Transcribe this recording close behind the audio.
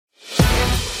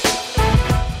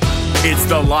It's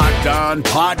the Locked On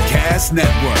Podcast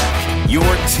Network, your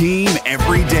team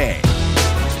every day.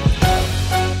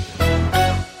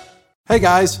 Hey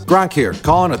guys, Gronk here,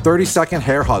 calling a 30-second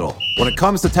hair huddle. When it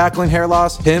comes to tackling hair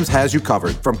loss, Hims has you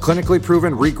covered. From clinically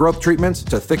proven regrowth treatments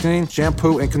to thickening,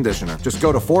 shampoo, and conditioner. Just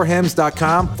go to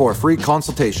 4hims.com for a free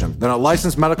consultation. Then a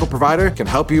licensed medical provider can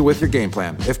help you with your game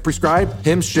plan. If prescribed,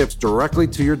 Hims ships directly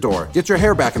to your door. Get your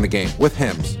hair back in the game with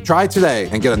Hims. Try today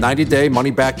and get a 90-day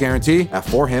money-back guarantee at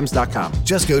 4hims.com.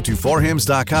 Just go to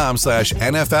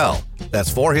 4hims.com/NFL.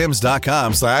 That's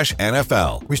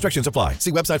 4hims.com/NFL. Restrictions apply.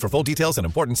 See website for full details and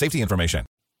important safety information.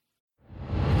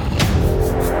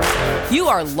 You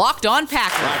are Locked On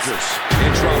Packers. Rodgers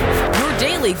in trouble. Your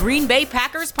daily Green Bay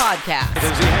Packers podcast.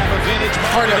 Does he have a vintage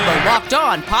moment? Part of the Locked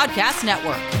On Podcast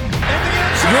Network.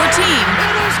 Your team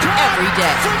every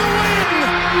day. For the win.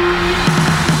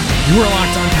 You are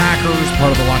Locked On Packers,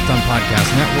 part of the Locked On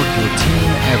Podcast Network, your team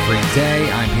every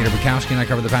day. I'm Peter Bukowski, and I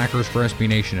cover the Packers for SB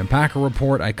Nation and Packer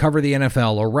Report. I cover the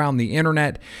NFL around the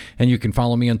internet, and you can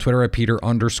follow me on Twitter at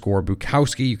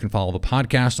Peter_Bukowski. You can follow the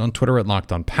podcast on Twitter at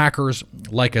Locked On Packers.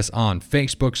 Like us on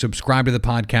Facebook. Subscribe to the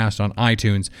podcast on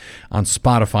iTunes, on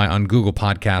Spotify, on Google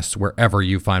Podcasts, wherever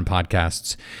you find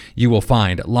podcasts. You will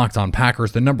find Locked On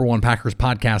Packers, the number one Packers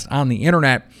podcast on the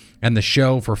internet. And the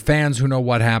show for fans who know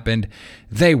what happened.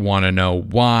 They want to know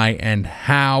why and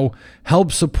how.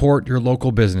 Help support your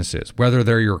local businesses. Whether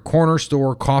they're your corner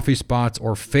store, coffee spots,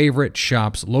 or favorite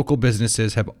shops, local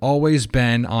businesses have always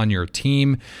been on your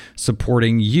team,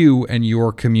 supporting you and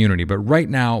your community. But right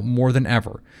now, more than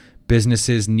ever,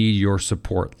 businesses need your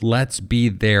support. Let's be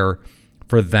there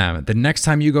for them. The next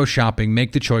time you go shopping,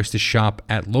 make the choice to shop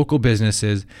at local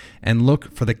businesses and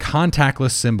look for the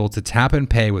contactless symbol to tap and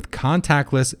pay with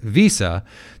contactless Visa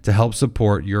to help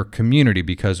support your community,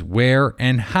 because where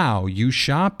and how you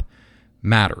shop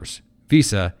matters.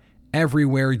 Visa,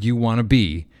 everywhere you want to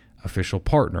be, official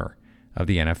partner of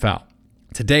the NFL.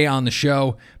 Today on the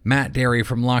show, Matt Dery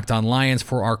from Locked On Lions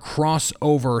for our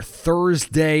crossover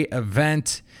Thursday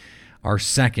event, our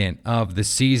second of the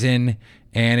season.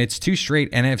 And it's 2 straight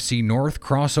NFC North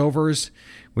crossovers,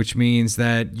 which means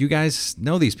that you guys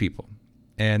know these people.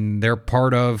 And they're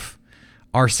part of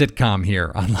our sitcom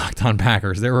here on Locked On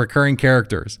Packers. They're recurring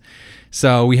characters.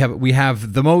 So we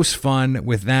have the most fun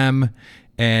with them,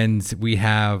 and we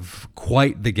have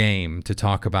quite the game to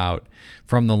talk about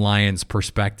from the Lions'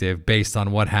 perspective based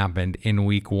on what happened in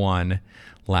Week 1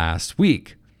 last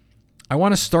week. I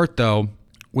want to start, though,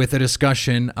 with a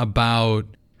discussion about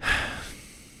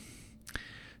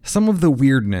some of the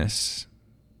weirdness,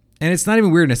 and it's not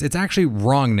even weirdness, it's actually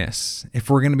wrongness, if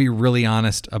we're going to be really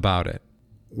honest about it.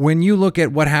 When you look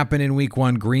at what happened in Week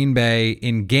 1, Green Bay,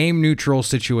 in game-neutral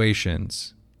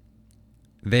situations,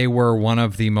 they were one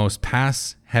of the most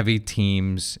pass-heavy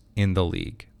teams in the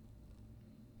league.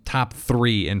 Top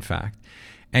 3, in fact.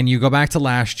 And you go back to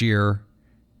last year,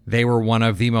 they were one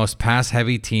of the most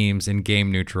pass-heavy teams in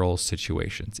game-neutral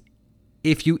situations.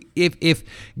 If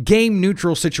game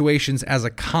neutral situations as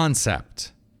a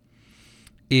concept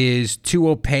is too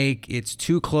opaque, it's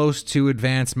too close to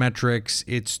advanced metrics,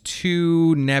 it's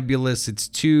too nebulous, it's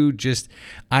too just,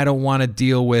 I don't want to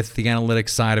deal with the analytics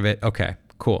side of it. Okay,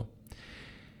 cool.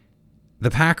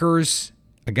 The Packers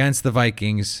against the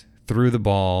Vikings threw the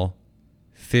ball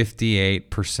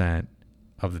 58%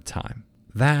 of the time.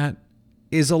 That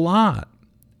is a lot.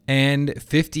 And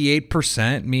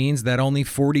 58% means that only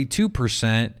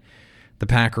 42% the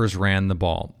Packers ran the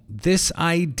ball. This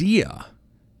idea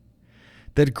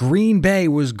that Green Bay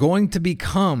was going to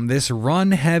become this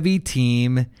run-heavy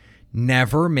team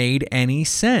never made any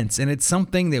sense. And it's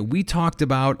something that we talked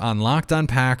about on Locked On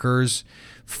Packers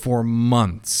for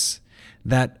months,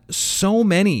 that so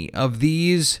many of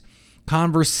these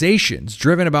conversations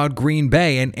driven about Green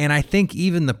Bay, and I think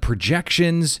even the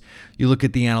projections, you look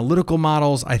at the analytical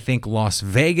models, I think Las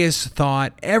Vegas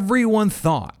thought, everyone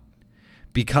thought,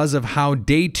 because of how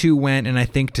day 2 went, and I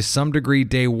think to some degree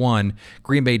day 1,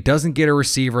 Green Bay doesn't get a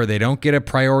receiver, they don't get a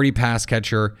priority pass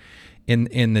catcher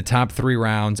in the top 3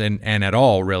 rounds, and at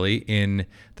all really in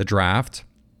the draft.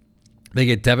 They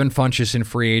get Devin Funchess in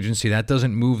free agency. That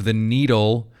doesn't move the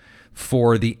needle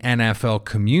for the NFL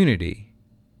community.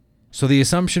 So the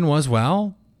assumption was,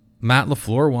 well, Matt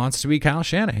LaFleur wants to be Kyle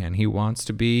Shanahan. He wants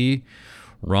to be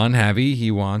run heavy.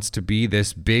 He wants to be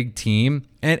this big team.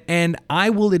 And I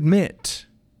will admit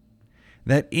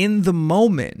that in the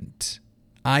moment,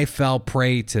 I fell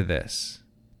prey to this.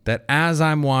 That as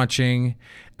I'm watching,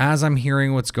 as I'm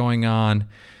hearing what's going on,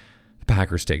 the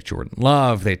Packers take Jordan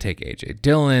Love, they take A.J.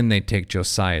 Dillon, they take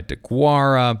Josiah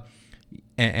DeGuara,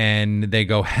 and they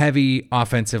go heavy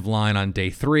offensive line on day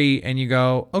 3, and you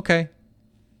go, okay,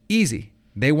 Easy.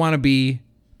 They want to be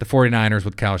the 49ers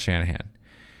with Kyle Shanahan.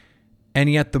 And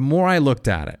yet the more I looked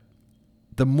at it,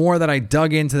 the more that I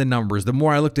dug into the numbers, the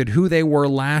more I looked at who they were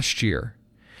last year,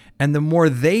 and the more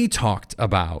they talked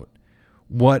about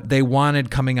what they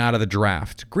wanted coming out of the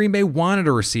draft. Green Bay wanted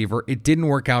a receiver. It didn't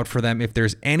work out for them. If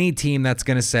there's any team that's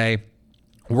going to say,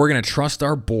 we're going to trust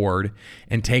our board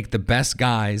and take the best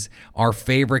guys, our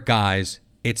favorite guys,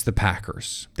 it's the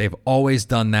Packers. They've always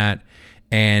done that,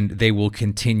 and they will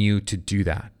continue to do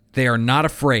that. They are not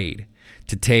afraid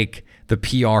to take the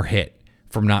PR hit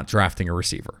from not drafting a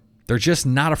receiver. They're just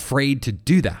not afraid to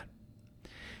do that.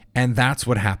 And that's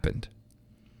what happened.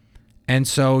 And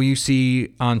so you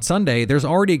see on Sunday, there's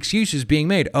already excuses being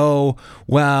made. Oh,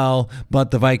 well,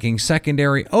 but the Vikings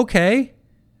secondary. Okay,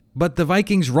 but the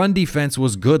Vikings run defense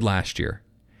was good last year.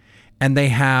 And they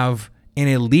have an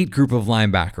elite group of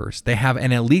linebackers. They have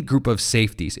an elite group of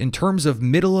safeties. In terms of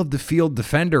middle of the field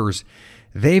defenders,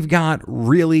 they've got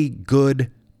really good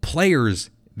players.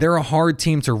 They're a hard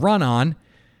team to run on.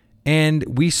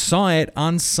 And we saw it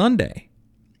on Sunday.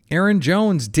 Aaron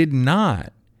Jones did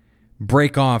not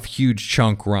break off huge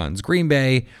chunk runs. Green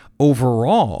Bay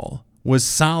overall was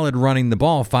solid running the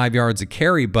ball, 5 yards a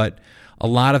carry, but a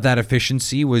lot of that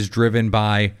efficiency was driven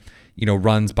by,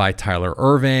 runs by Tyler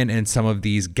Ervin and some of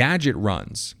these gadget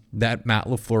runs that Matt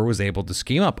LaFleur was able to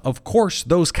scheme up. Of course,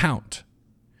 those count.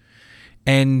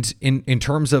 And in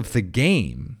terms of the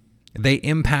game, they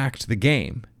impact the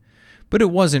game. But it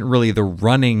wasn't really the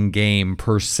running game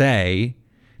per se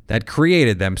that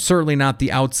created them. Certainly not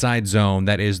the outside zone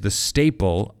that is the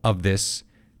staple of this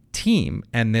team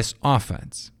and this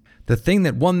offense. The thing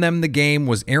that won them the game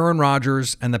was Aaron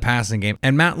Rodgers and the passing game.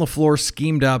 And Matt LaFleur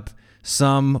schemed up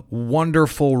some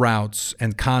wonderful routes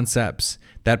and concepts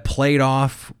that played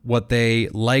off what they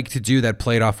like to do, that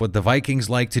played off what the Vikings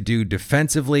like to do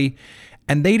defensively.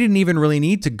 And they didn't even really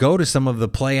need to go to some of the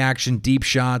play action deep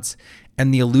shots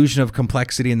and the illusion of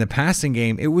complexity in the passing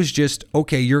game. It was just,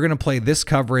 okay, you're going to play this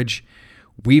coverage.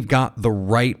 We've got the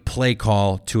right play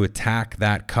call to attack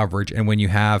that coverage. And when you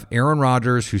have Aaron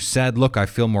Rodgers, who said, look, I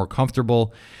feel more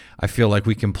comfortable. I feel like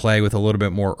we can play with a little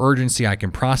bit more urgency. I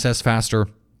can process faster.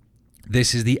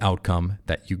 This is the outcome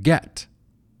that you get.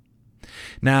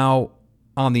 Now,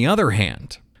 on the other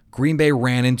hand, Green Bay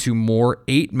ran into more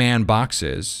 8-man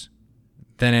boxes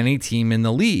than any team in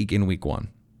the league in week 1.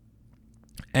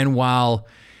 And while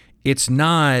it's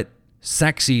not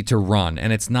sexy to run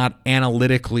and it's not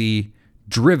analytically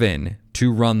driven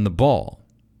to run the ball,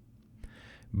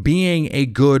 being a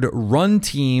good run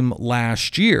team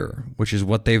last year, which is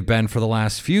what they've been for the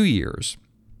last few years,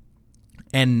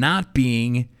 and not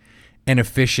being an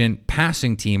efficient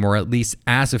passing team, or at least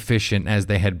as efficient as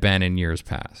they had been in years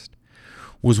past,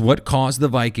 was what caused the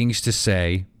Vikings to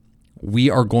say, we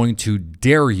are going to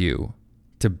dare you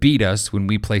to beat us when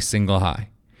we play single high.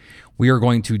 We are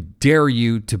going to dare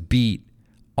you to beat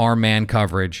our man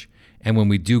coverage. And when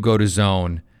we do go to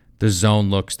zone, the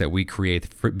zone looks that we create,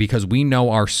 because we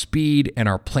know our speed and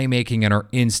our playmaking and our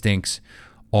instincts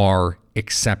are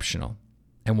exceptional.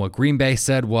 And what Green Bay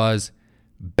said was,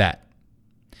 bet.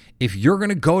 If you're going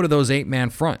to go to those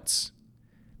 8-man fronts,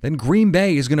 then Green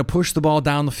Bay is going to push the ball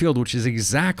down the field, which is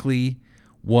exactly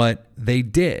what they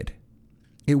did.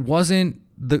 It wasn't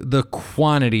the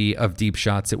quantity of deep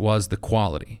shots, it was the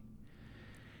quality.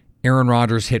 Aaron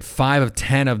Rodgers hit 5 of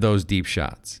 10 of those deep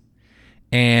shots.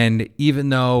 And even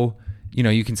though,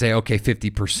 you can say, okay,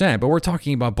 50%, but we're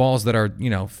talking about balls that are,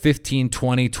 15,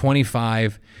 20,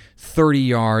 25, 30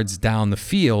 yards down the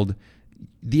field.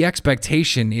 The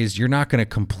expectation is you're not going to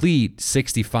complete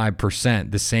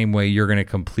 65% the same way you're going to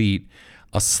complete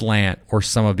a slant or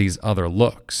some of these other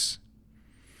looks.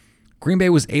 Green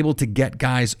Bay was able to get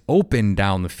guys open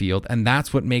down the field, and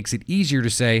that's what makes it easier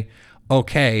to say,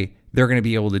 okay, they're going to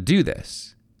be able to do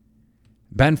this.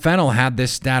 Ben Fennell had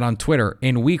this stat on Twitter.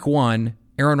 In week 1,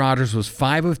 Aaron Rodgers was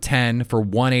 5 of 10 for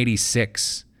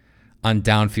 186 on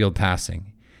downfield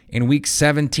passing. In week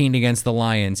 17 against the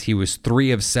Lions, he was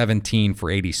 3 of 17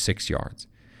 for 86 yards.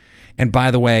 And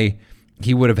by the way,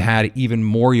 he would have had even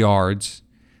more yards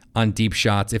on deep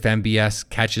shots if MBS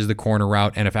catches the corner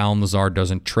route and if Allen Lazard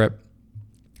doesn't trip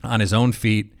on his own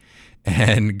feet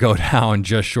and go down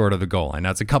just short of the goal line.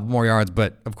 Now, it's a couple more yards,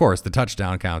 but of course, the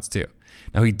touchdown counts too.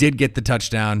 Now, he did get the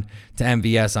touchdown to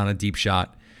MVS on a deep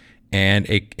shot and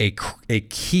a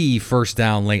key first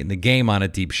down late in the game on a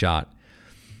deep shot.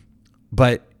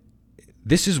 But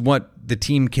this is what the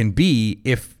team can be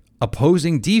if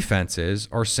opposing defenses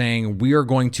are saying, we are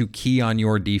going to key on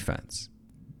your defense.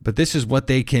 But this is what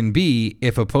they can be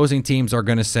if opposing teams are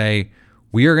going to say,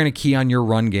 we are going to key on your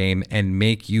run game and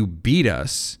make you beat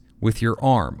us with your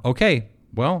arm. Okay,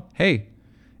 Well, hey,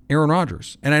 Aaron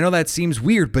Rodgers. And I know that seems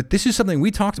weird, but this is something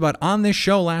we talked about on this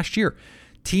show last year.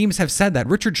 Teams have said that.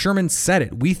 Richard Sherman said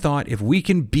it. We thought if we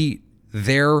can beat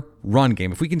their run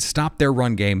game, if we can stop their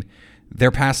run game,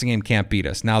 their passing game can't beat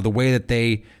us. Now, the way that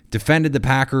they defended the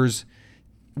Packers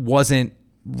wasn't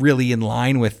really in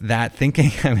line with that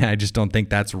thinking. I mean, I just don't think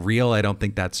that's real. I don't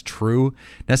think that's true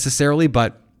necessarily,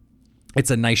 but it's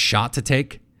a nice shot to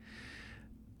take.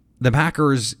 The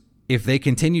Packers, if they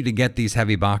continue to get these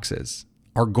heavy boxes,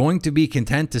 are going to be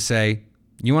content to say,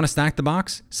 you want to stack the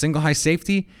box? Single high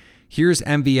safety? Here's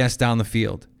MVS down the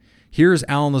field. Here's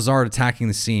Alan Lazard attacking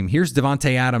the seam. Here's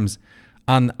Devontae Adams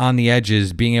on the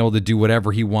edges being able to do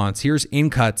whatever he wants. Here's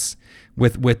in-cuts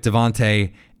with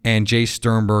Devontae and Jay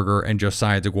Sternberger and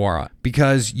Josiah DeGuara.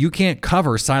 Because you can't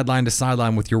cover sideline to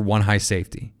sideline with your one high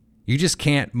safety. You just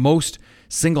can't. Most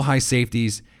single high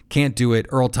safeties can't do it.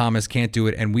 Earl Thomas can't do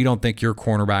it. And we don't think your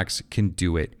cornerbacks can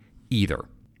do it either.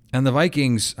 And the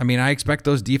Vikings, I mean, I expect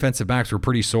those defensive backs were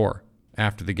pretty sore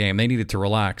after the game. They needed to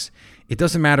relax. It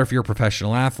doesn't matter if you're a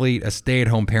professional athlete, a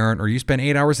stay-at-home parent, or you spend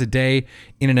 8 hours a day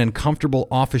in an uncomfortable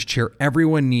office chair.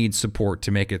 Everyone needs support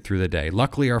to make it through the day.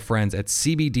 Luckily, our friends at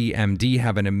CBDMD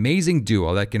have an amazing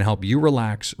duo that can help you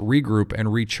relax, regroup,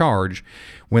 and recharge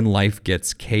when life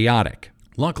gets chaotic.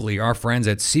 Luckily, our friends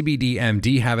at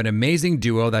CBDMD have an amazing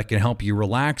duo that can help you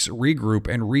relax, regroup,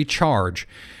 and recharge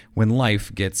when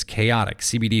life gets chaotic.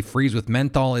 CBD Freeze with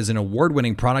Menthol is an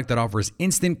award-winning product that offers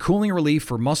instant cooling relief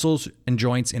for muscles and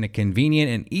joints in a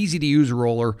convenient and easy-to-use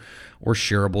roller or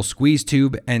shareable squeeze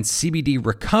tube. And CBD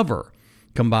Recover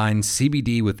combines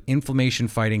CBD with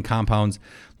inflammation-fighting compounds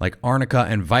like arnica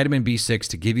and vitamin B6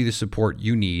 to give you the support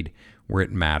you need where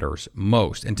it matters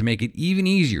most. And to make it even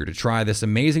easier to try this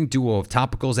amazing duo of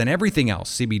topicals and everything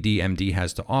else CBDMD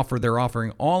has to offer, they're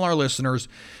offering all our listeners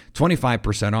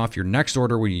 25% off your next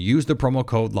order when you use the promo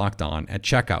code LOCKEDON at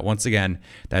checkout. Once again,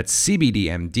 that's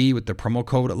CBDMD with the promo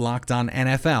code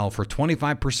LOCKEDONNFL for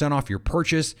 25% off your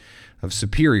purchase of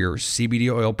superior CBD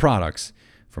oil products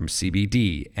from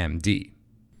CBDMD.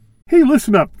 Hey,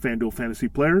 listen up, FanDuel Fantasy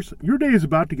players. Your day is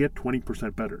about to get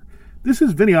 20% better. This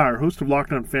is Vinny Iyer, host of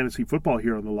Locked On Fantasy Football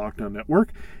here on the Locked On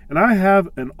Network, and I have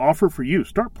an offer for you.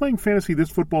 Start playing fantasy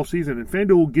this football season, and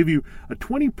FanDuel will give you a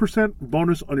 20%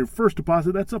 bonus on your first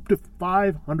deposit. That's up to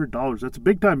 $500. That's a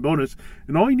big-time bonus,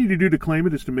 and all you need to do to claim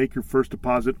it is to make your first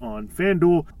deposit on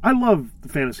FanDuel. I love the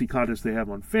fantasy contests they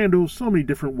have on FanDuel. So many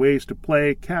different ways to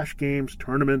play, cash games,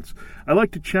 tournaments. I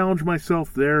like to challenge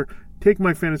myself there. Take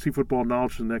my fantasy football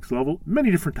knowledge to the next level.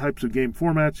 Many different types of game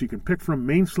formats you can pick from: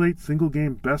 main slate, single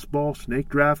game, best ball, snake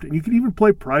draft, and you can even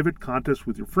play private contests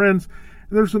with your friends.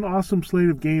 And there's an awesome slate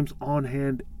of games on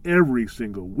hand every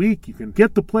single week. You can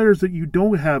get the players that you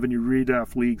don't have in your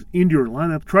redraft leagues into your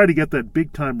lineup. Try to get that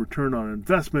big-time return on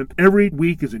investment. Every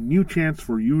week is a new chance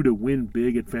for you to win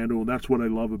big at FanDuel, and that's what I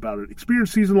love about it.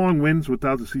 Experience season-long wins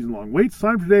without the season-long waits.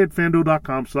 Sign up today at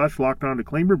FanDuel.com/LockedOn to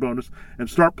claim your bonus and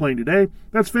start playing today.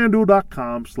 That's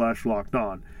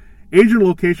FanDuel.com/LockedOn. Age and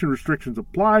location restrictions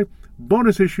apply.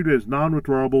 Bonus issued as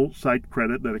non-withdrawable site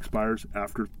credit that expires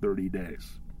after 30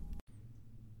 days.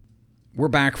 We're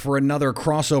back for another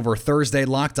crossover Thursday.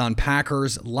 Locked on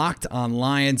Packers, Locked on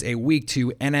Lions, a Week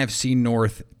 2 NFC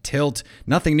North tilt.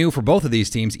 Nothing new for both of these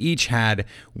teams. Each had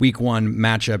Week 1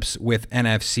 matchups with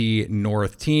NFC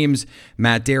North teams.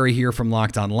 Matt Dery here from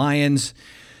Locked on Lions.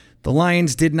 The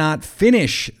Lions did not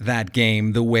finish that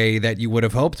game the way that you would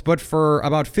have hoped, but for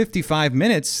about 55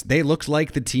 minutes, they looked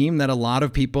like the team that a lot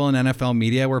of people in NFL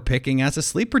media were picking as a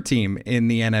sleeper team in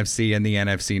the NFC and the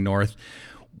NFC North.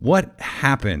 What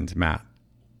happened, Matt?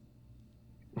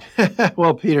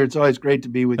 Well, Peter, it's always great to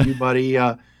be with you, buddy.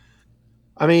 I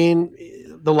mean,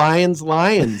 the Lions,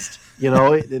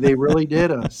 they really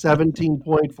did. A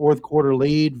 17-point fourth quarter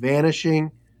lead, vanishing.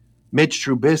 Mitch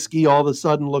Trubisky all of a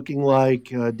sudden looking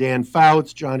like Dan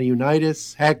Fouts, Johnny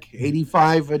Unitas, heck,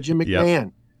 85 Jim McMahon.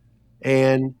 Yep.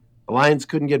 And the Lions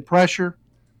couldn't get pressure.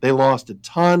 They lost a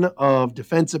ton of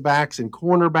defensive backs and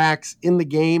cornerbacks in the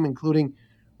game, including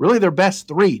really their best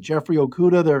three. Jeffrey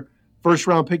Okudah, their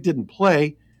first-round pick, didn't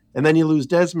play. And then you lose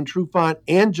Desmond Trufant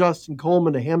and Justin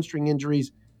Coleman to hamstring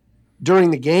injuries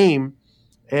during the game.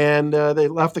 And they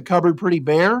left the cupboard pretty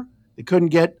bare. They couldn't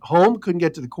get home, couldn't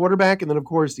get to the quarterback. And then, of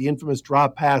course, the infamous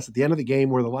drop pass at the end of the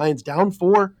game where the Lions down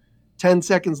 4, 10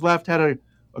 seconds left, had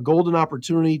a golden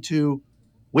opportunity to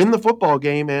win the football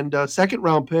game. And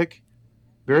second-round pick,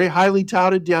 very highly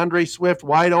touted DeAndre Swift,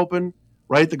 wide open,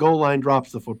 right at the goal line,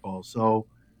 drops the football. So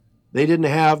they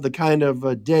didn't have the kind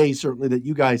of day, certainly, that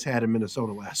you guys had in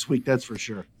Minnesota last week, that's for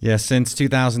sure. Yeah, since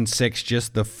 2006,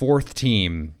 just the fourth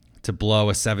team to blow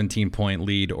a 17-point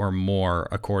lead or more,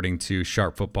 according to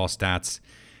Sharp Football Stats.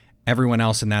 Everyone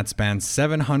else in that span,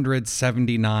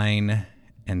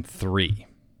 779-3.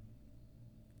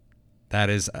 That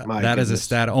is a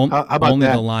stat only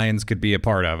the Lions could be a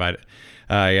part of.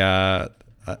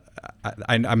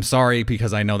 I'm sorry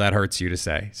because I know that hurts you to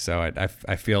say, so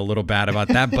I feel a little bad about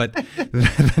that. But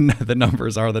the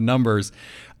numbers are the numbers.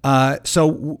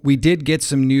 So we did get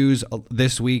some news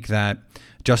this week that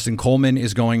Justin Coleman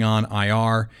is going on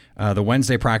IR. The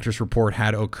Wednesday practice report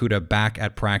had Okudah back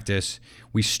at practice.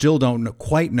 We still don't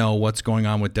quite know what's going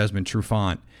on with Desmond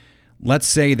Trufant. Let's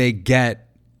say they get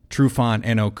Trufant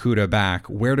and Okudah back.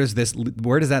 Where does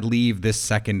that leave this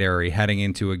secondary heading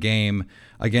into a game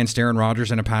against Aaron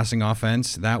Rodgers and a passing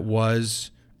offense that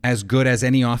was as good as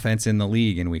any offense in the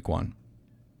league in Week 1?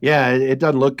 Yeah, it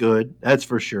doesn't look good. That's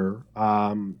for sure.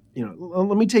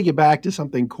 Let me take you back to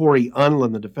something Corey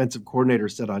Unlin, the defensive coordinator,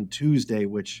 said on Tuesday,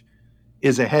 which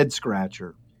is a head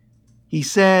scratcher. He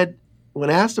said, when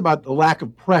asked about the lack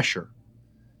of pressure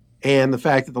and the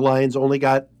fact that the Lions only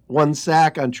got one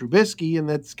sack on Trubisky, and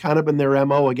that's kind of been their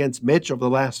MO against Mitch over the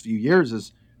last few years,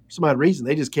 is for some odd reason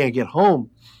they just can't get home.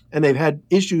 And they've had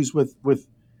issues with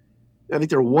I think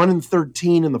they're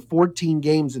 1-13 in the 14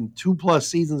 games in 2+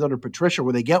 seasons under Patricia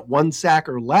where they get one sack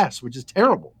or less, which is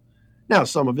terrible. Now,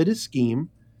 some of it is scheme,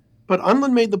 but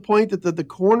Unlin made the point that the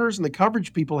corners and the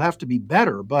coverage people have to be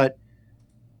better. But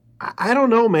I don't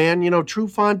know, man.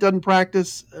 Trufant doesn't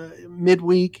practice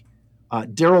midweek.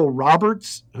 Darrell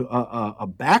Roberts, a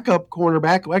backup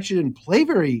cornerback who actually didn't play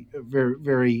very, very,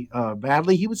 very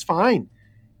badly. He was fine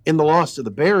in the loss to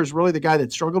the Bears. Really, the guy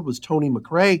that struggled was Tony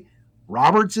McRae.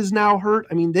 Roberts is now hurt.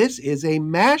 I mean, this is a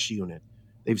MASH unit.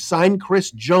 They've signed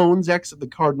Chris Jones, ex of the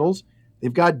Cardinals.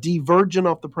 They've got D. Virgin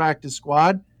off the practice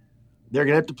squad. They're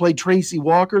going to have to play Tracy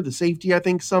Walker, the safety, I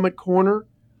think, Summit corner.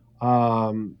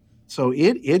 So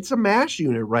it's a MASH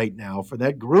unit right now for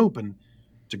that group. And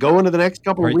to go into the next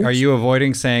couple of weeks. Are you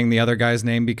avoiding saying the other guy's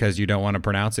name because you don't want to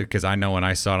pronounce it? Because I know when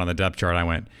I saw it on the depth chart, I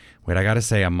went, wait, I got to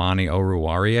say Amani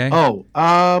Oruwariye? No.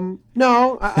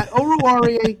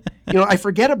 Oruwariye, I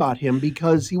forget about him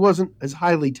because he wasn't as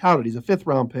highly touted. He's a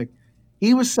 5th-round pick.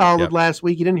 He was solid last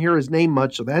week. You didn't hear his name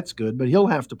much, so that's good, but he'll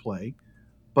have to play.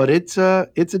 But it's a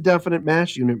definite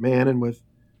MASH unit, man, and with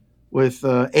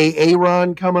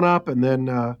Aaron coming up and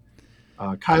then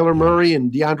Kyler Murray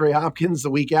and DeAndre Hopkins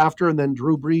the week after, and then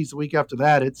Drew Brees the week after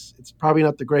that, it's probably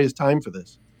not the greatest time for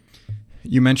this.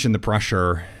 You mentioned the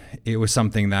pressure. It was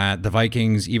something that the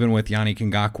Vikings, even with Yannick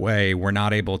Ngakoue, were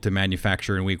not able to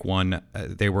manufacture in Week 1.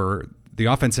 The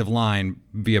offensive line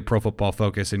via Pro Football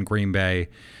Focus in Green Bay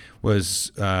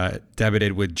was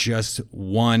debited with just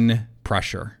one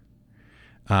pressure,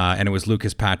 and it was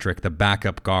Lucas Patrick, the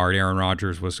backup guard. Aaron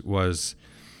Rodgers was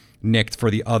nicked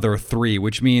for the other 3,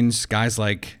 which means guys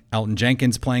like Elton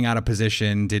Jenkins playing out of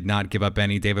position did not give up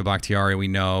any. David Bakhtiari, we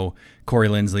know. Corey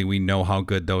Linsley, we know how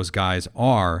good those guys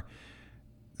are.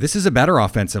 This is a better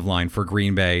offensive line for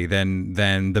Green Bay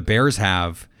than the Bears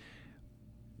have.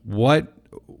 What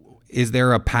is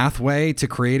there a pathway to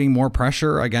creating more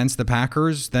pressure against the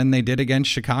Packers than they did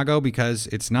against Chicago? Because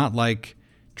it's not like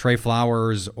Trey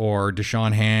Flowers or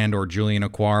Deshaun Hand or Julian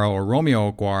Okwara or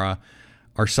Romeo Okwara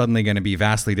are suddenly going to be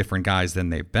vastly different guys than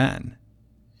they've been.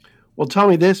 Well, tell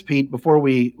me this, Pete, before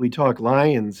we talk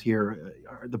Lions here.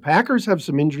 The Packers have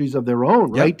some injuries of their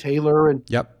own, right? Taylor and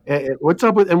what's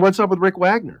up with Rick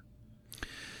Wagner?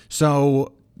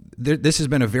 So this has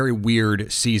been a very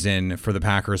weird season for the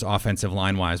Packers offensive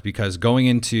line-wise, because going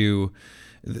into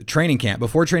the training camp,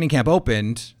 before training camp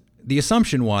opened, the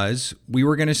assumption was we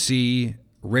were going to see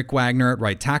Rick Wagner at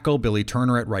right tackle, Billy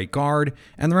Turner at right guard,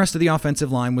 and the rest of the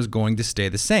offensive line was going to stay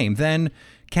the same. Then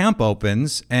camp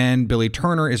opens, and Billy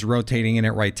Turner is rotating in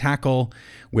at right tackle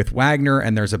with Wagner,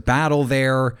 and there's a battle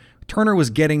there. Turner was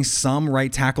getting some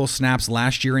right tackle snaps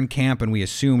last year in camp, and we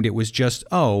assumed it was just,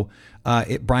 Brian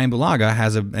Bulaga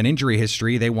has an injury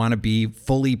history. They want to be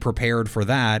fully prepared for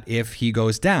that if he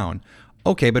goes down.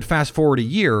 Okay, but fast forward a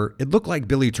year, it looked like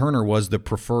Billy Turner was the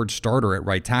preferred starter at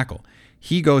right tackle.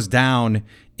 He goes down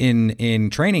in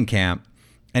training camp,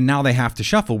 and now they have to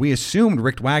shuffle. We assumed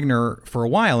Rick Wagner, for a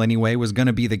while anyway, was going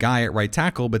to be the guy at right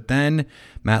tackle, but then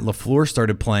Matt LaFleur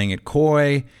started playing at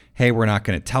coy. Hey, we're not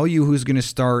going to tell you who's going to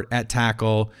start at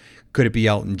tackle. Could it be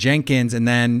Elton Jenkins? And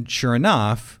then, sure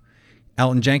enough,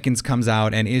 Elton Jenkins comes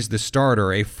out and is the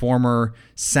starter, a former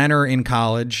center in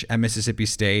college at Mississippi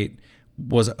State,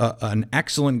 was an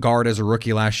excellent guard as a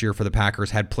rookie last year for the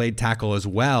Packers, had played tackle as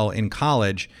well in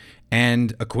college,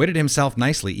 and acquitted himself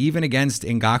nicely, even against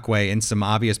Ngakoue in some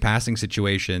obvious passing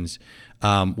situations,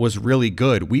 was really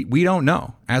good. We don't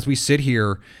know. As we sit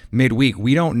here midweek,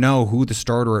 we don't know who the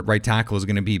starter at right tackle is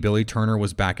going to be. Billy Turner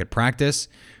was back at practice,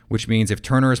 which means if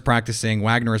Turner is practicing,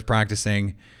 Wagner is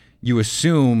practicing, you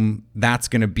assume that's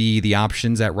going to be the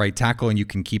options at right tackle, and you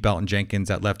can keep Elton Jenkins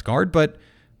at left guard. But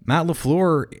Matt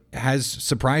LaFleur has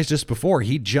surprised us before.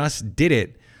 He just did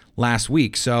it last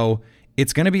week. So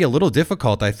it's going to be a little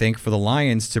difficult, I think, for the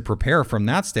Lions to prepare from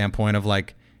that standpoint of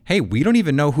like, hey, we don't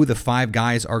even know who the 5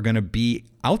 guys are going to be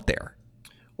out there.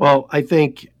 Well, I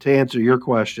think to answer your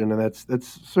question, and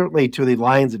that's certainly to the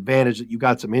Lions' advantage that you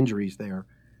got some injuries there.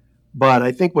 But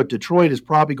I think what Detroit is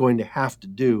probably going to have to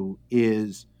do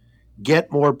is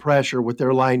get more pressure with their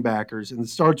linebackers, and it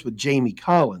starts with Jamie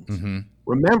Collins. Mm-hmm.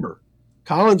 Remember,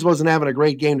 Collins wasn't having a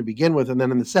great game to begin with, and then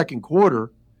in the second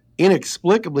quarter,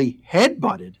 inexplicably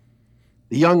headbutted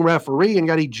the young referee and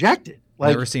got ejected.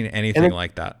 Never seen anything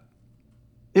like that.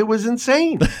 It was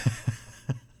insane.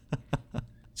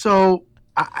 So,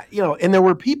 and there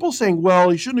were people saying, well,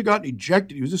 he shouldn't have gotten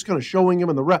ejected. He was just kind of showing him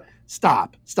in the ref.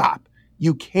 Stop.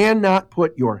 You cannot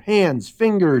put your hands,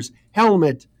 fingers,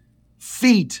 helmet,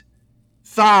 feet,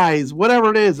 thighs, whatever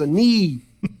it is, a knee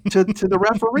to the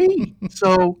referee.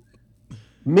 So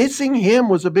missing him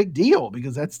was a big deal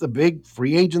because that's the big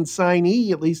free agent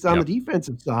signee, at least on the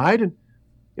defensive side. And,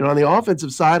 on the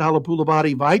offensive side,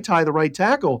 Halapoulivaati Vaitai, the right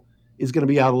tackle, is going to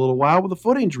be out a little while with a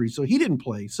foot injury, so he didn't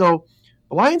play. So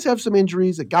the Lions have some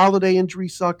injuries. The Galladay injury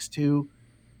sucks too.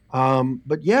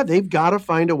 But yeah, they've got to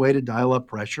find a way to dial up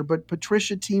pressure. But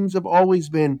Patricia teams have always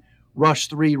been rush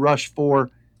 3, rush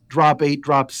 4, drop 8,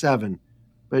 drop 7.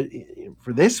 But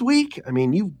for this week, I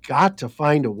mean, you've got to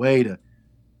find a way to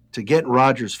get in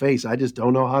Rodgers' face. I just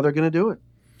don't know how they're going to do it.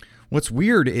 What's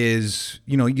weird is,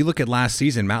 you look at last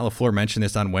season, Matt LaFleur mentioned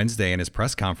this on Wednesday in his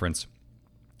press conference.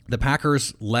 The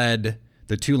Packers led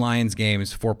the 2 Lions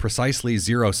games for precisely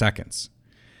 0 seconds.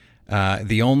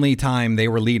 The only time they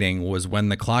were leading was when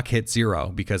the clock hit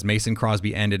 0 because Mason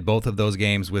Crosby ended both of those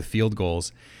games with field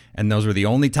goals, and those were the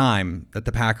only time that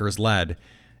the Packers led.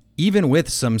 Even with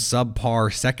some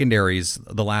subpar secondaries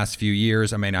the last few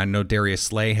years, I mean, I know Darius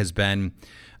Slay has been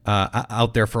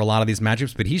out there for a lot of these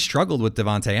matchups, but he struggled with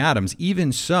Devontae Adams.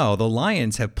 Even so, the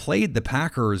Lions have played the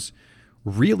Packers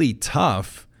really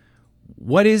tough.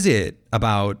 What is it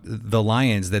about the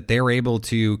Lions that they're able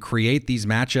to create these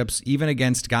matchups even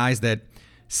against guys that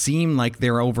seem like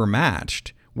they're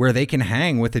overmatched, where they can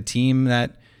hang with a team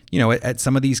that, at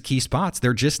some of these key spots,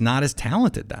 they're just not as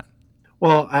talented then?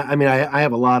 Well, I mean, I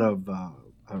have a lot of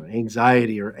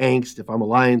anxiety or angst if I'm a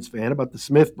Lions fan about the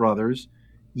Smith brothers.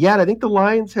 Yet I think the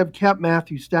Lions have kept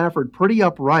Matthew Stafford pretty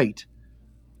upright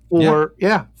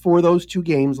for those 2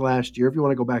 games last year, if you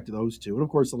want to go back to those 2. And, of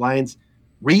course, the Lions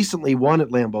recently won at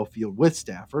Lambeau Field with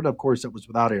Stafford. Of course, it was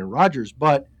without Aaron Rodgers.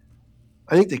 But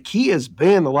I think the key has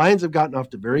been the Lions have gotten off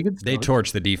to very good starts. They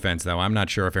torched the defense, though. I'm not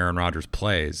sure if Aaron Rodgers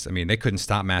plays. I mean, they couldn't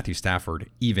stop Matthew Stafford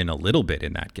even a little bit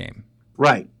in that game.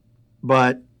 Right.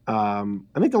 But I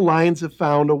think the Lions have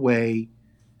found a way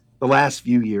the last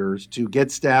few years to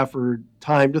get Stafford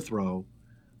time to throw.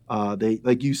 They,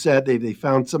 like you said, they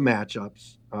found some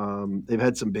matchups. They've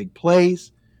had some big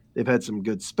plays. They've had some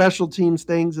good special teams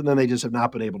things, and then they just have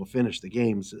not been able to finish the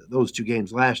games. Those 2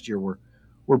 games last year were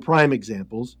prime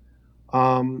examples.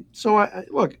 So I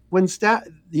look, when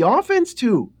the offense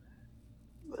too,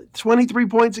 23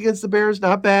 points against the Bears,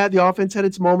 not bad. The offense had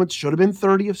its moments. Should have been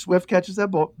 30 if Swift catches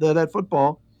that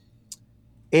football.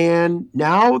 And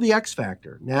now the X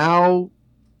factor. Now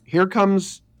here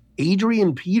comes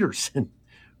Adrian Peterson,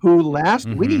 who last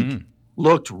week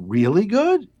looked really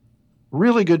good.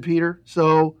 Really good, Peter.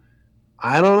 So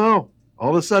I don't know. All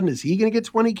of a sudden, is he going to get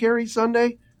 20 carries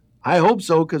Sunday? I hope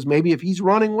so, because maybe if he's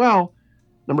running well,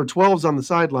 number 12's on the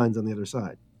sidelines on the other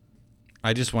side.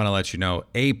 I just want to let you know,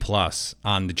 A+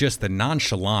 on just the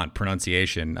nonchalant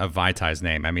pronunciation of Vaitai's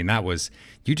name. I mean,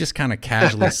 you just kind of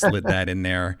casually slid that in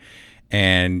there.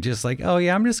 And just like, oh,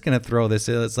 yeah, I'm just going to throw this.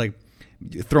 It's like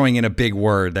throwing in a big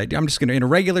word that I'm just going to, in a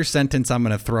regular sentence, I'm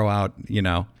going to throw out,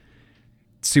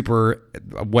 super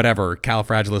whatever,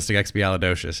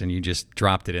 califragilisticexpialidocious, and you just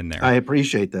dropped it in there. I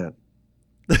appreciate that.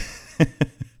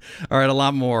 All right, a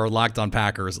lot more Locked On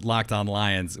Packers, Locked On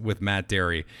Lions with Matt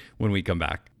Dery when we come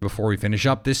back. Before we finish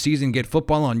up this season, get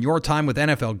football on your time with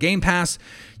NFL Game Pass.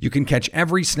 You can catch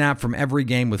every snap from every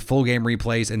game with full game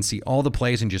replays and see all the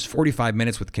plays in just 45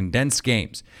 minutes with condensed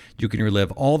games. You can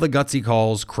relive all the gutsy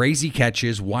calls, crazy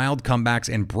catches, wild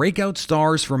comebacks, and breakout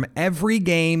stars from every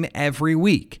game every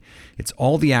week. It's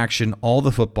all the action, all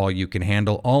the football you can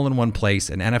handle, all in one place,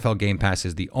 and NFL Game Pass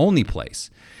is the only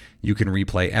place you can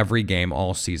replay every game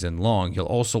all season long. You'll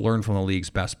also learn from the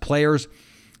league's best players.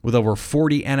 With over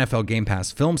 40 NFL Game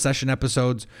Pass film session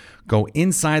episodes, go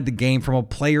inside the game from a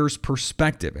player's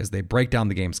perspective as they break down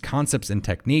the game's concepts and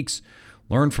techniques.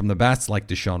 Learn from the best like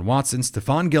Deshaun Watson,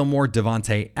 Stephon Gilmore,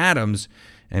 Devontae Adams,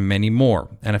 and many more.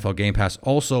 NFL Game Pass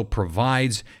also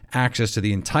provides access to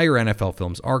the entire NFL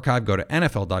Films archive. Go to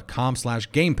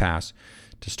nfl.com/Game Pass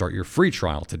to start your free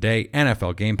trial today.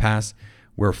 NFL Game Pass,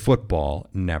 where football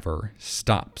never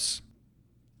stops.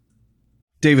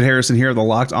 David Harrison here, the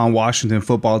Locked On Washington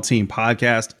Football Team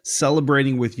podcast,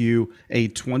 celebrating with you a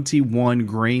 21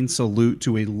 grain salute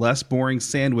to a less boring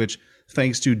sandwich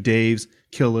thanks to Dave's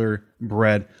Killer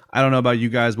Bread. I don't know about you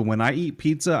guys, but when I eat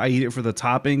pizza, I eat it for the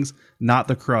toppings, not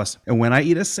the crust. And when I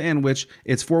eat a sandwich,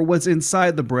 it's for what's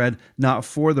inside the bread, not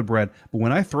for the bread. But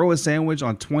when I throw a sandwich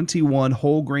on 21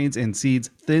 whole grains and seeds,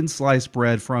 thin sliced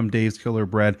bread from Dave's Killer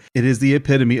Bread, it is the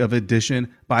epitome of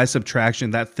addition by subtraction.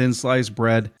 That thin sliced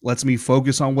bread lets me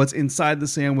focus on what's inside the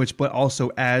sandwich, but also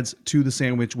adds to the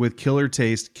sandwich with killer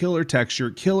taste, killer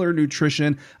texture, killer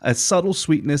nutrition, a subtle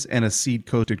sweetness, and a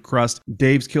seed-coated crust.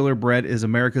 Dave's Killer Bread is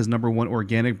America's #1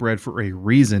 organic bread for a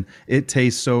reason. It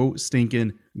tastes so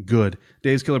stinking good.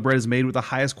 Dave's Killer Bread is made with the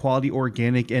highest quality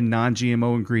organic and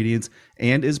non-GMO ingredients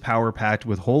and is power-packed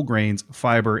with whole grains,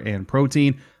 fiber, and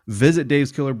protein. Visit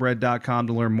daveskillerbread.com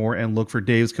to learn more and look for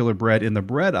Dave's Killer Bread in the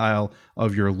bread aisle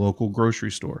of your local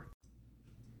grocery store.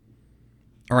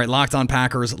 All right, Locked On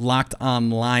Packers, Locked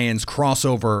On Lions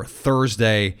crossover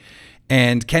Thursday.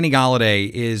 And Kenny Golladay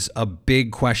is a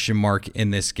big question mark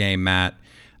in this game, Matt.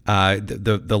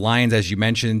 The Lions, as you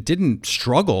mentioned, didn't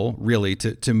struggle really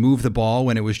to move the ball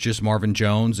when it was just Marvin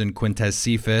Jones and Quintez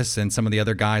Cephas and some of the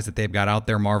other guys that they've got out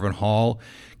there. Marvin Hall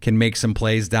can make some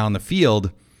plays down the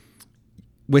field.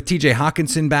 With TJ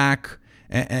Hawkinson back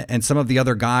and some of the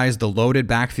other guys, the loaded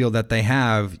backfield that they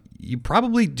have, you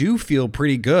probably do feel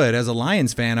pretty good as a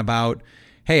Lions fan about,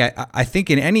 hey, I think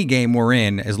in any game we're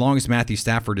in, as long as Matthew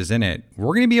Stafford is in it,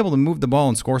 we're going to be able to move the ball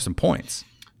and score some points.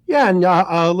 Yeah, and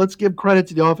let's give credit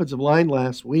to the offensive line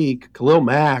last week. Khalil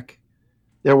Mack,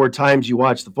 there were times you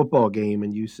watched the football game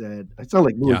and you said, I sound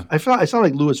like Louis. Yeah. I sound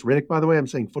like Louis Riddick, by the way. I'm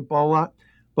saying football a lot,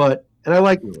 and I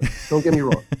like Louis. Don't get me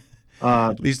wrong.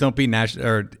 Please don't be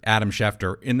Adam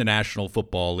Schefter in the National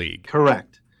Football League.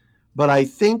 Correct. But I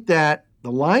think that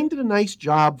the line did a nice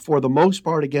job for the most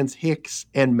part against Hicks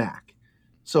and Mack.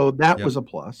 So that was a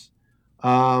plus.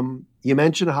 You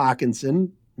mentioned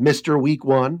Hawkinson. Mr. Week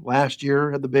 1 last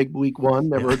year had the big Week 1.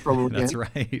 Never heard from him again. That's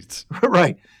right.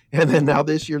 Right. And then now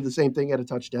this year, the same thing, had a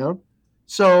touchdown.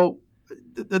 So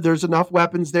there's enough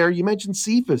weapons there. You mentioned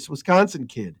Cephas, Wisconsin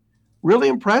kid. Really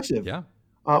impressive. Yeah.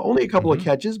 Only a couple of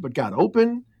catches, but got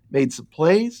open, made some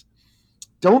plays.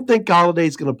 Don't think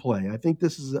Galladay's going to play. I think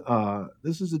this is a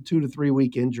 2 to 3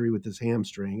 week injury with his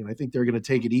hamstring, and I think they're going to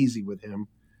take it easy with him.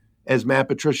 As Matt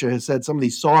Patricia has said, some of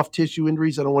these soft tissue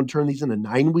injuries, I don't want to turn these into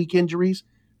 9-week injuries.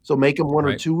 So make them 1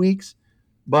 or 2 weeks.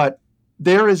 But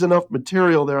there is enough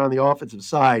material there on the offensive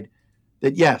side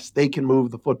that, yes, they can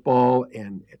move the football.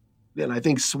 And I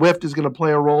think Swift is going to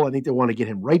play a role. I think they want to get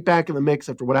him right back in the mix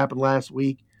after what happened last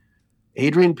week.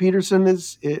 Adrian Peterson,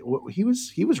 he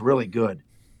was really good.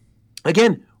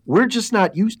 Again, we're just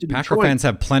not used to Detroit. Packer fans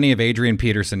have plenty of Adrian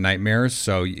Peterson nightmares,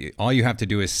 so all you have to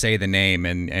do is say the name,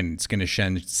 and it's going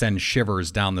to send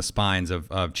shivers down the spines of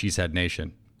Cheesehead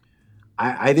Nation.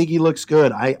 I think he looks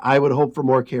good. I would hope for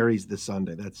more carries this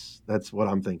Sunday. That's what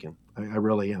I'm thinking. I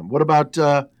really am. What about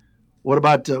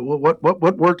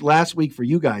what worked last week for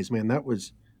you guys, man? That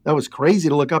was crazy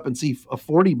to look up and see a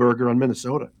 40 burger on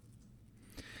Minnesota.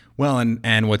 Well,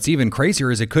 and what's even crazier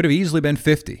is it could have easily been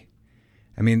 50.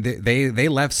 I mean, they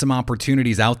left some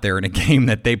opportunities out there in a game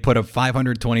that they put up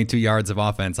 522 yards of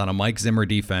offense on a Mike Zimmer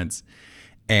defense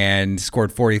and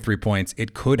scored 43 points.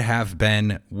 It could have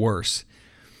been worse.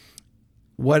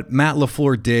 What Matt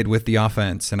LaFleur did with the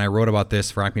offense, and I wrote about this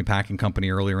for Acme Packing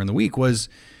Company earlier in the week, was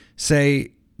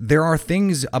say there are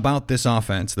things about this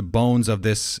offense, the bones of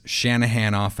this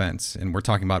Shanahan offense, and we're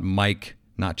talking about Mike,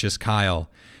 not just Kyle,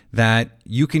 that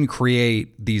you can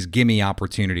create these gimme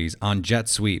opportunities on jet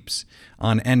sweeps,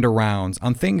 on end arounds,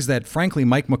 on things that, frankly,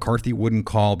 Mike McCarthy wouldn't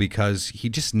call because he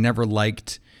just never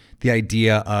liked the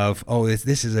idea of, oh,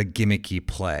 this is a gimmicky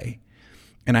play.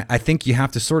 And I think you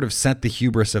have to sort of set the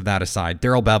hubris of that aside.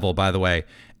 Darrell Bevell, by the way,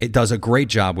 it does a great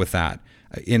job with that.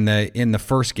 In the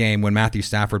first game when Matthew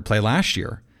Stafford played last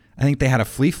year, I think they had a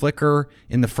flea flicker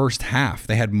in the first half.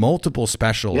 They had multiple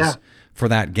specials for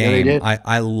that game. Yeah,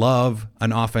 I love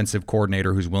an offensive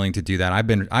coordinator who's willing to do that.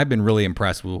 I've been really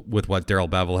impressed with what Darrell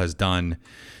Bevell has done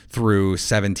through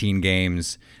 17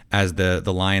 games as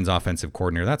the Lions offensive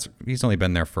coordinator. He's only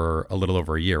been there for a little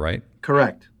over a year, right?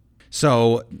 Correct.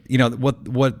 So,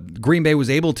 what Green Bay was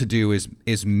able to do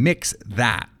is mix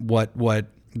that, what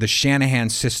the Shanahan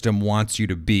system wants you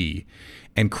to be,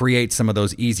 and create some of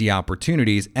those easy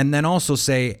opportunities, and then also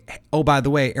say, oh, by the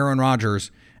way, Aaron Rodgers,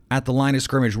 at the line of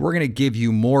scrimmage, we're going to give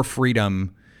you more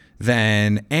freedom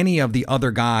than any of the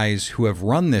other guys who have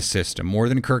run this system, more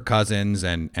than Kirk Cousins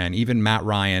and even Matt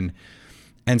Ryan,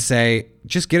 and say,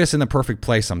 just get us in the perfect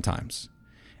play sometimes.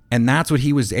 And that's what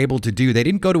he was able to do. They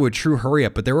didn't go to a true hurry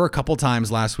up, but there were a couple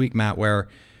times last week, Matt, where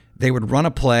they would run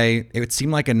a play. It would seem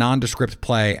like a nondescript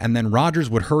play, and then Rodgers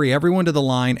would hurry everyone to the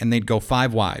line, and they'd go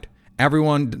 5 wide.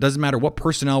 Everyone, doesn't matter what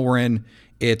personnel we're in,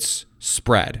 it's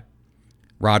spread.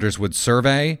 Rodgers would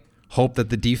survey, hope that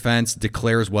the defense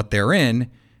declares what they're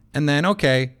in, and then,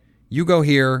 okay, you go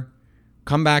here,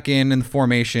 come back in the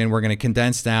formation. We're going to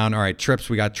condense down. All right, trips.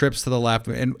 We got trips to the left,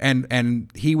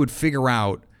 and he would figure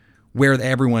out where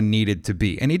everyone needed to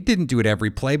be. And he didn't do it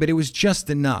every play, but it was just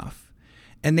enough.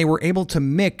 And they were able to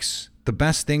mix the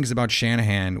best things about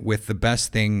Shanahan with the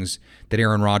best things that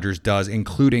Aaron Rodgers does,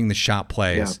 including the shot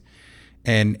plays.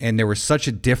 Yeah. And there was such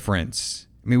a difference.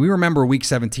 I mean, we remember week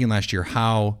 17 last year,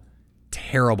 how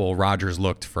terrible Rodgers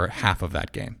looked for half of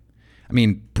that game. I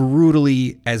mean,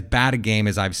 brutally as bad a game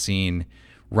as I've seen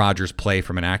Rodgers play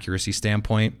from an accuracy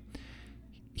standpoint.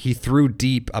 He threw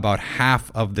deep about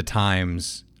half of the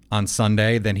times on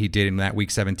Sunday than he did in that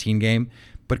week 17 game,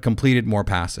 but completed more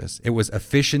passes. It was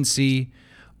efficiency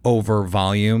over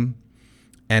volume,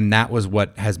 and that was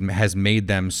what has made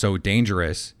them so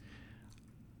dangerous.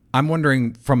 I'm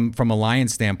wondering from a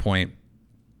Lions standpoint,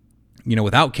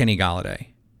 without Kenny Golladay,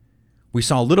 we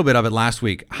saw a little bit of it last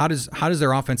week. How does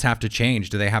their offense have to change?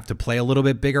 Do they have to play a little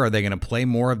bit bigger? Are they going to play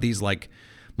more of these like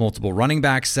multiple running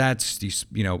back sets? Do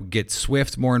you get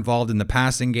Swift more involved in the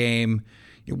passing game?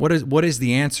 What is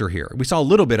the answer here? We saw a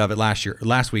little bit of it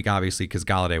last week, obviously, because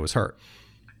Golladay was hurt.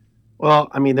 Well,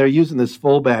 I mean, they're using this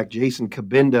fullback, Jason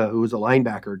Kabinda, who was a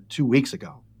linebacker 2 weeks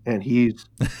ago, and he's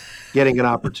getting an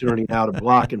opportunity now to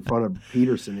block in front of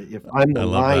Peterson. If I'm the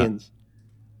Lions,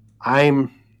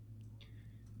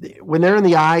 when they're in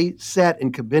the I set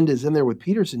and Kabinda's in there with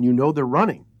Peterson, they're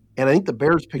running. And I think the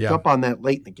Bears picked up on that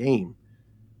late in the game,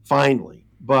 finally.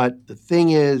 But the thing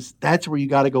is, that's where you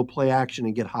got to go play action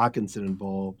and get Hockenson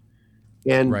involved.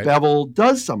 And Bevell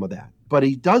does some of that. But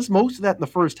he does most of that in the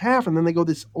first half, and then they go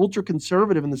this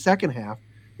ultra-conservative in the second half.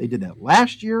 They did that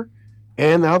last year,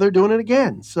 and now they're doing it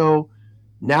again. So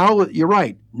now you're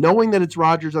right. Knowing that it's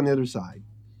Rodgers on the other side,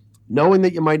 knowing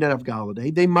that you might not have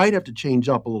Golladay, they might have to change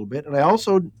up a little bit. And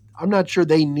I'm not sure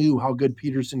they knew how good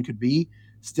Peterson could be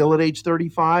still at age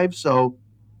 35. So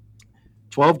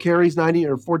 12 carries, 90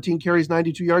 or 14 carries,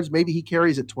 92 yards. Maybe he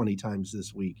carries it 20 times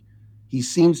this week. He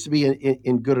seems to be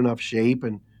in good enough shape.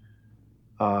 And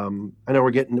I know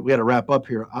we got to wrap up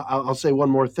here. I'll say one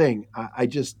more thing. I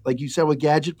just, like you said, with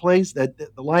gadget plays, that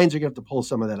the Lions are going to have to pull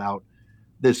some of that out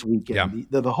this weekend.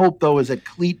 Yeah. The hope, though, is that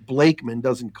Clete Blakeman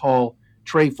doesn't call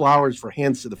Trey Flowers for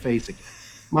hands to the face again.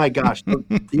 My gosh, the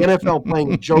NFL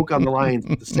playing a joke on the Lions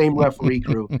with the same referee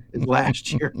crew as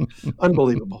last year.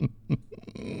 Unbelievable.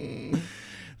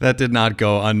 That did not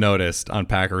go unnoticed on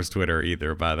Packers Twitter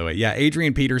either, by the way. Yeah,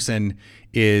 Adrian Peterson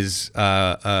is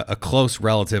a close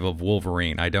relative of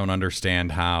Wolverine. I don't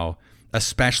understand how,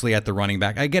 especially at the running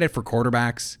back. I get it for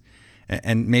quarterbacks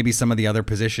and maybe some of the other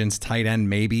positions, tight end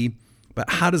maybe. But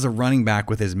how does a running back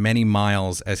with as many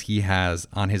miles as he has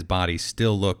on his body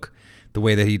still look the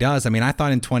way that he does? I mean, I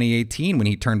thought in 2018 when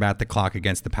he turned back the clock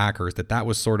against the Packers that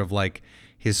was sort of like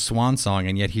his swan song,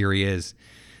 and yet here he is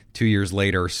 2 years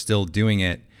later still doing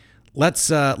it. Let's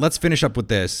finish up with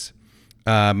this.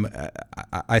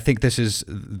 I think this is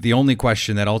the only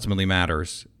question that ultimately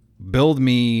matters. Build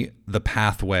me the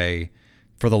pathway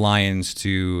for the Lions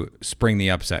to spring the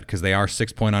upset, because they are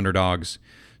 6-point underdogs.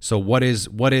 So what is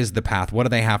the path? What do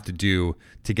they have to do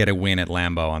to get a win at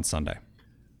Lambeau on Sunday?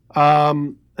 I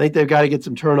think they've got to get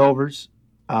some turnovers.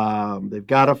 They've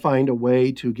got to find a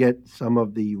way to get some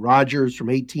of the Rodgers from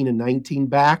 18 and 19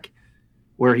 back,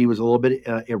 where he was a little bit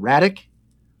erratic.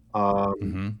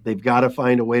 They've got to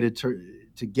find a way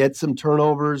to get some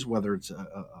turnovers, whether it's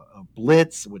a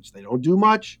blitz, which they don't do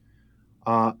much,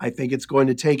 I think it's going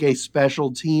to take a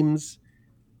special teams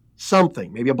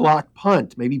something, maybe a blocked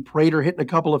punt, maybe Prater hitting a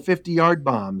couple of 50-yard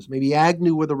bombs, maybe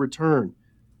Agnew with a return.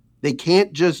 They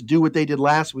can't just do what they did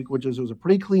last week, which was it was a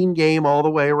pretty clean game all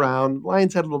the way around.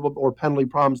 Lions had a little bit more penalty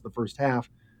problems the first half,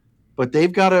 but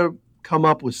they've got to come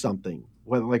up with something.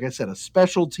 Whether, like I said, a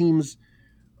special teams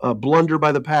blunder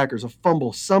by the Packers, a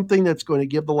fumble, something that's going to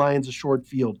give the Lions a short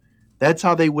field. That's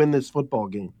how they win this football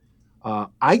game.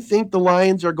 I think the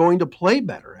Lions are going to play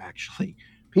better, actually.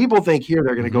 People think here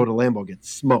they're going to go to Lambeau, get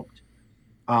smoked.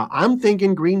 I'm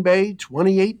thinking Green Bay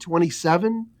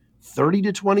 28-27,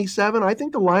 30-27. I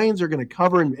think the Lions are going to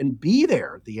cover and be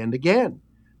there at the end again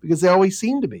because they always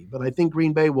seem to be. But I think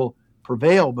Green Bay will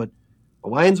prevail. But the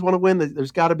Lions want to win.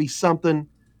 There's got to be something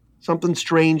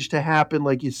strange to happen,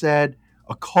 like you said,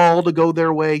 a call to go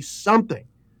their way, something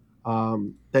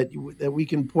that we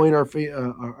can point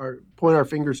our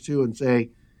fingers to and say,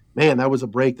 man, that was a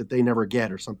break that they never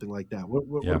get or something like that.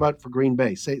 What about for Green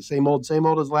Bay? Same old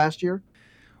as last year?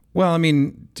 Well, I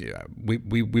mean,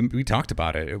 we talked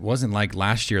about it. It wasn't like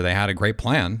last year they had a great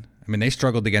plan. I mean, they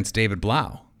struggled against David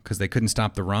Blau because they couldn't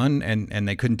stop the run and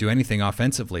they couldn't do anything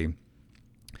offensively.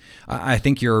 I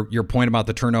think your point about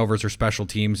the turnovers or special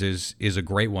teams is a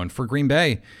great one. For Green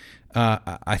Bay,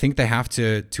 I think they have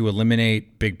to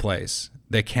eliminate big plays.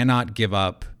 They cannot give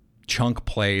up chunk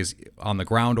plays on the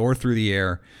ground or through the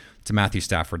air to Matthew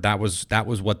Stafford. That was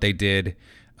what they did,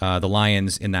 the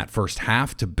Lions, in that first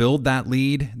half to build that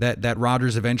lead that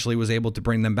Rodgers eventually was able to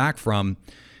bring them back from.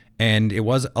 And it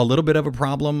was a little bit of a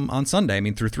problem on Sunday. I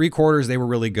mean, through 3 quarters, they were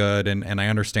really good, and I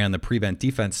understand the prevent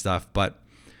defense stuff, but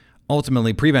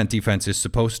ultimately prevent defense is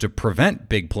supposed to prevent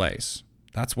big plays.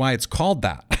 That's why it's called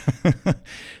that.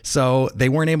 So they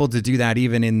weren't able to do that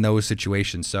even in those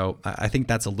situations. So I think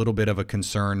that's a little bit of a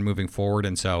concern moving forward.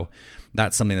 And so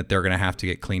that's something that they're going to have to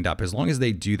get cleaned up. As long as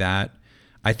they do that,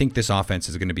 I think this offense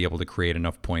is going to be able to create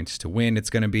enough points to win. It's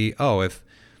going to be, if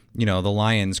the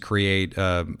Lions create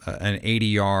an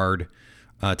 80-yard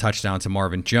touchdown to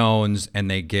Marvin Jones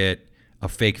and they get a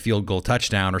fake field goal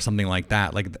touchdown or something like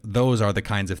that. Like those are the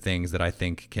kinds of things that I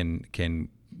think can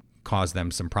cause them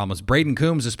some problems. Braden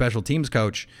Coombs, a special teams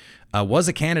coach, was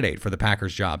a candidate for the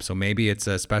Packers job. So maybe it's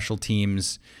a special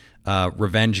teams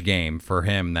revenge game for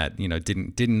him that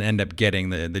didn't end up getting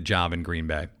the job in Green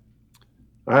Bay.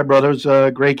 All right, brothers.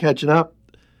 Great catching up.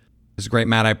 This is great,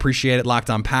 Matt. I appreciate it. Locked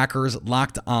on Packers,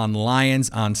 Locked on Lions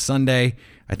on Sunday.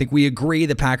 I think we agree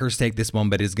the Packers take this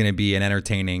one, but it's going to be an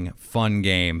entertaining, fun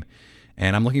game.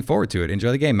 And I'm looking forward to it.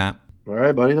 Enjoy the game, Matt. All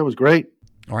right, buddy. That was great.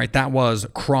 All right, that was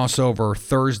Crossover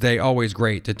Thursday. Always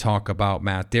great to talk about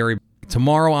Matt Dery.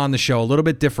 Tomorrow on the show, a little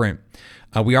bit different.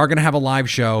 We are going to have a live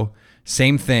show.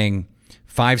 Same thing,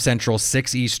 5 Central,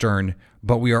 6 Eastern.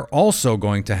 But we are also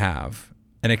going to have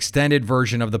an extended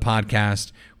version of the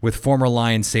podcast with former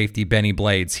Lions safety Benny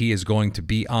Blades. He is going to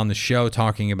be on the show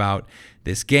talking about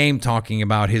this game, talking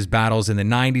about his battles in the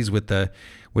 90s with the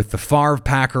Favre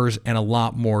Packers and a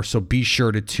lot more. So be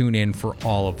sure to tune in for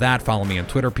all of that. Follow me on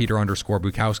Twitter,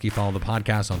 Peter_Bukowski. Follow the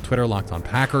podcast on Twitter, Locked on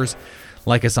Packers.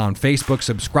 Like us on Facebook.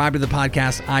 Subscribe to the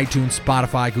podcast, iTunes,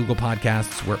 Spotify, Google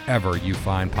Podcasts, wherever you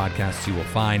find podcasts, you will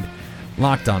find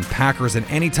Locked on Packers. And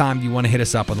anytime you want to hit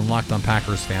us up on the Locked on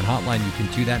Packers fan hotline, you can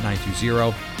do that,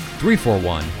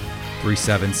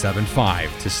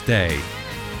 920-341-3775, to stay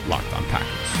Locked on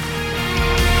Packers.